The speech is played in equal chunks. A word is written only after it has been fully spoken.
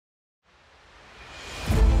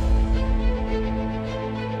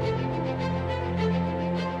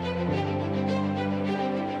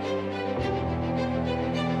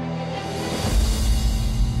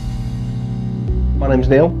My name's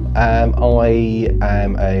Neil. I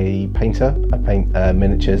am a painter. I paint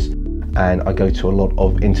miniatures, and I go to a lot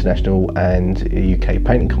of international and UK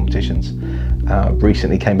painting competitions.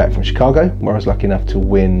 Recently came back from Chicago, where I was lucky enough to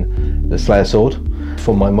win the Slayer Sword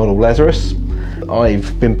for my model Lazarus.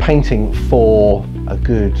 I've been painting for a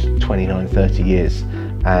good 29-30 years,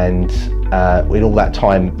 and in all that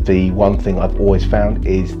time, the one thing I've always found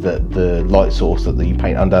is that the light source that you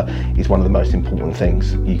paint under is one of the most important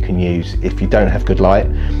things you can use. If you don't have good light,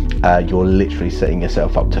 you're literally setting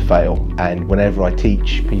yourself up to fail. And whenever I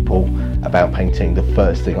teach people about painting, the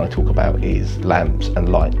first thing I talk about is lamps and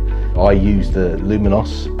light. I use the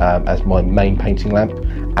Luminos as my main painting lamp,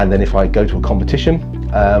 and then if I go to a competition,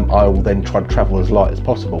 I will then try to travel as light as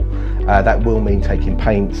possible. That will mean taking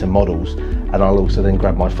paints and models, and I'll also then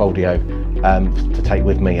grab my Foldi Go to take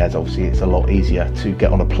with me, as obviously it's a lot easier to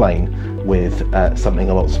get on a plane with something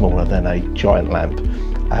a lot smaller than a giant lamp.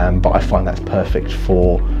 But I find that's perfect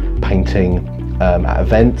for painting at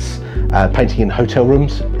events, painting in hotel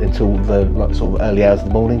rooms until the sort of early hours of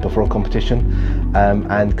the morning before a competition,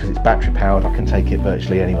 and because it's battery powered, I can take it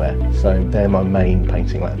virtually anywhere. So they're my main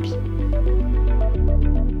painting lamps.